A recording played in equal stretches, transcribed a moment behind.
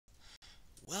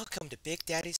Welcome to Big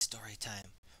Daddy's Storytime.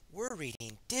 We're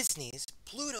reading Disney's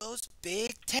Pluto's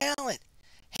Big Talent.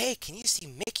 Hey, can you see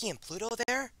Mickey and Pluto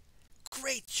there?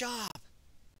 Great job!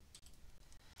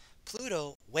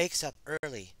 Pluto wakes up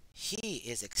early. He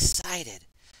is excited.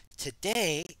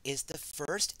 Today is the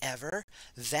first ever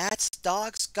That's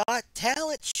Dog's Got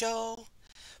Talent show.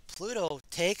 Pluto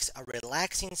takes a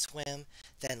relaxing swim,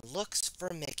 then looks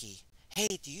for Mickey.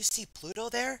 Hey, do you see Pluto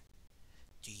there?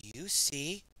 Do you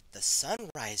see the sun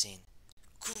rising?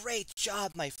 Great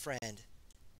job, my friend.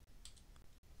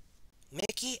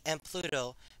 Mickey and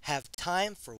Pluto have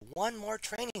time for one more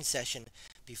training session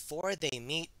before they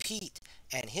meet Pete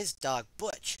and his dog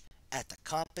Butch at the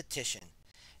competition.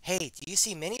 Hey, do you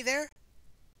see Minnie there?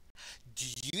 Do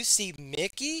you see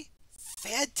Mickey?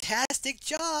 Fantastic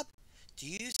job! Do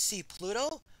you see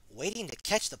Pluto waiting to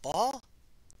catch the ball?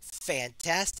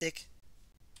 Fantastic!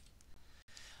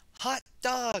 Hot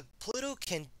dog! Pluto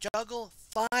can juggle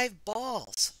 5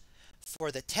 balls.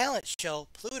 For the talent show,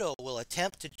 Pluto will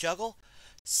attempt to juggle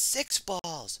 6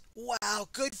 balls. Wow,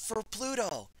 good for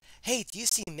Pluto. Hey, do you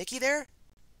see Mickey there?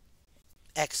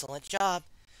 Excellent job.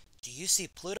 Do you see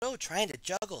Pluto trying to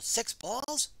juggle 6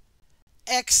 balls?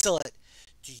 Excellent.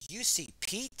 Do you see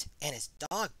Pete and his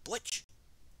dog Butch?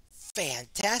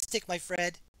 Fantastic, my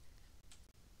friend.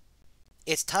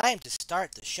 It's time to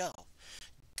start the show.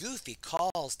 Goofy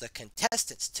calls the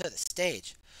contestants to the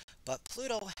stage, but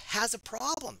Pluto has a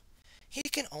problem. He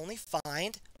can only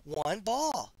find 1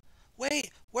 ball.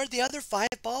 Wait, where'd the other 5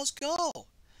 balls go?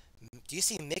 Do you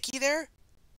see Mickey there?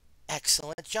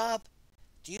 Excellent job.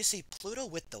 Do you see Pluto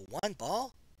with the 1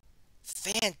 ball?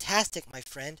 Fantastic, my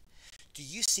friend. Do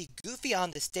you see Goofy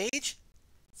on the stage?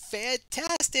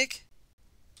 Fantastic.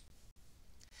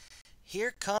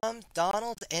 Here come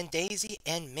Donald and Daisy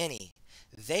and Minnie.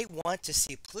 They want to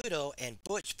see Pluto and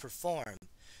Butch perform.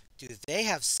 Do they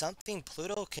have something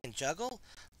Pluto can juggle?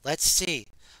 Let's see.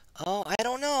 Oh, I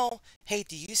don't know. Hey,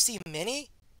 do you see Minnie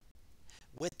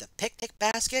with the picnic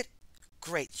basket?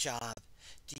 Great job.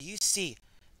 Do you see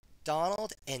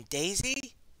Donald and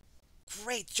Daisy?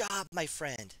 Great job, my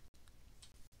friend.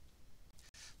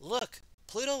 Look,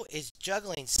 Pluto is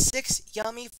juggling 6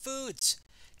 yummy foods.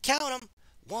 Count them.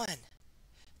 1,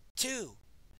 2,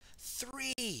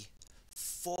 3,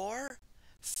 4,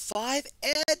 5,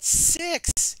 and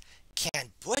 6.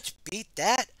 Can Butch beat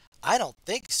that? I don't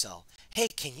think so. Hey,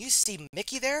 can you see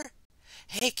Mickey there?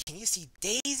 Hey, can you see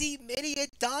Daisy, Minnie, and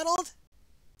Donald?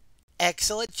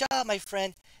 Excellent job, my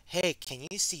friend. Hey, can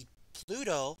you see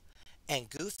Pluto and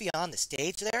Goofy on the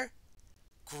stage there?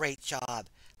 Great job.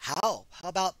 How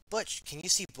about Butch? Can you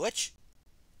see Butch?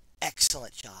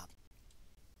 Excellent job.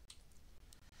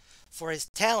 For his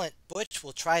talent, Butch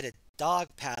will try to dog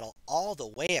paddle all the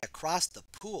way across the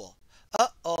pool.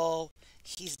 Uh-oh,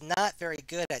 he's not very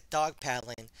good at dog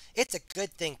paddling. It's a good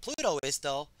thing Pluto is,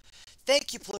 though.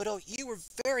 Thank you, Pluto. You were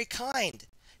very kind.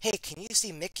 Hey, can you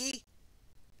see Mickey?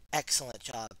 Excellent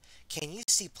job. Can you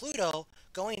see Pluto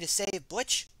going to save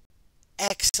Butch?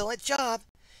 Excellent job.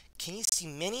 Can you see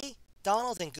Minnie,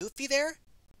 Donald, and Goofy there?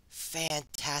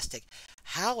 Fantastic.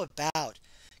 How about,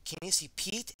 can you see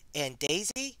Pete and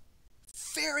Daisy?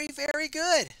 Very, very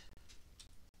good.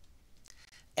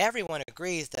 Everyone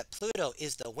agrees that Pluto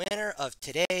is the winner of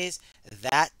today's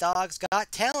That Dog's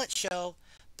Got Talent show.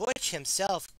 Butch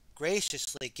himself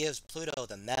graciously gives Pluto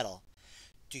the medal.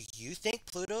 Do you think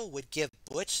Pluto would give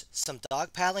Butch some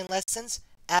dog paddling lessons?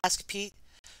 Asked Pete.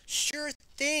 Sure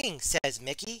thing, says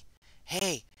Mickey.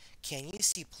 Hey, can you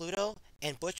see Pluto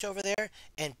and Butch over there?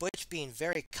 And Butch being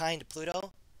very kind to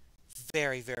Pluto?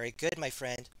 Very, very good, my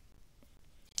friend.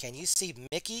 Can you see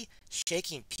Mickey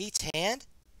shaking Pete's hand?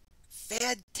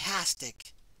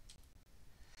 Fantastic!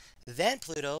 Then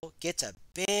Pluto gets a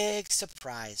big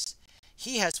surprise.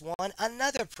 He has won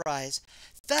another prize,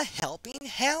 the Helping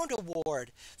Hound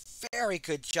Award. Very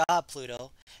good job,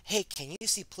 Pluto. Hey, can you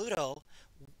see Pluto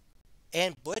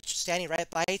and Butch standing right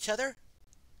by each other?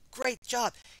 Great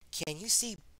job. Can you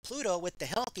see Pluto with the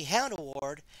Healthy Hound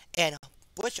Award and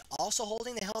Butch also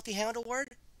holding the Healthy Hound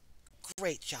Award?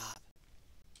 Great job.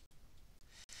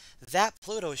 That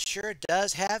Pluto sure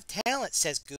does have talent,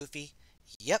 says Goofy.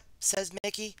 Yep, says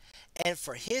Mickey. And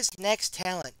for his next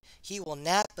talent, he will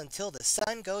nap until the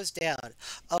sun goes down.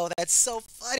 Oh, that's so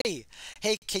funny.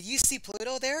 Hey, can you see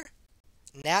Pluto there?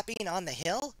 Napping on the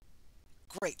hill?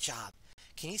 Great job.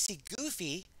 Can you see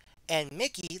Goofy and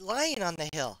Mickey lying on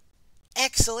the hill?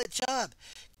 Excellent job.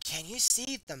 Can you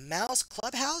see the Mouse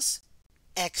Clubhouse?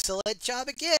 Excellent job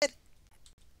again.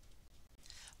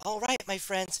 All right, my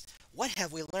friends, what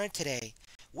have we learned today?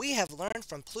 We have learned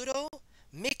from Pluto,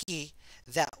 Mickey,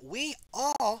 that we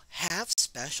all have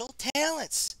special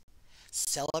talents.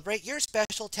 Celebrate your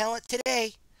special talent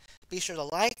today. Be sure to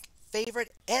like,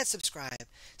 favorite, and subscribe.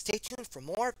 Stay tuned for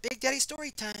more Big Daddy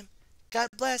Story Time. God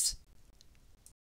bless.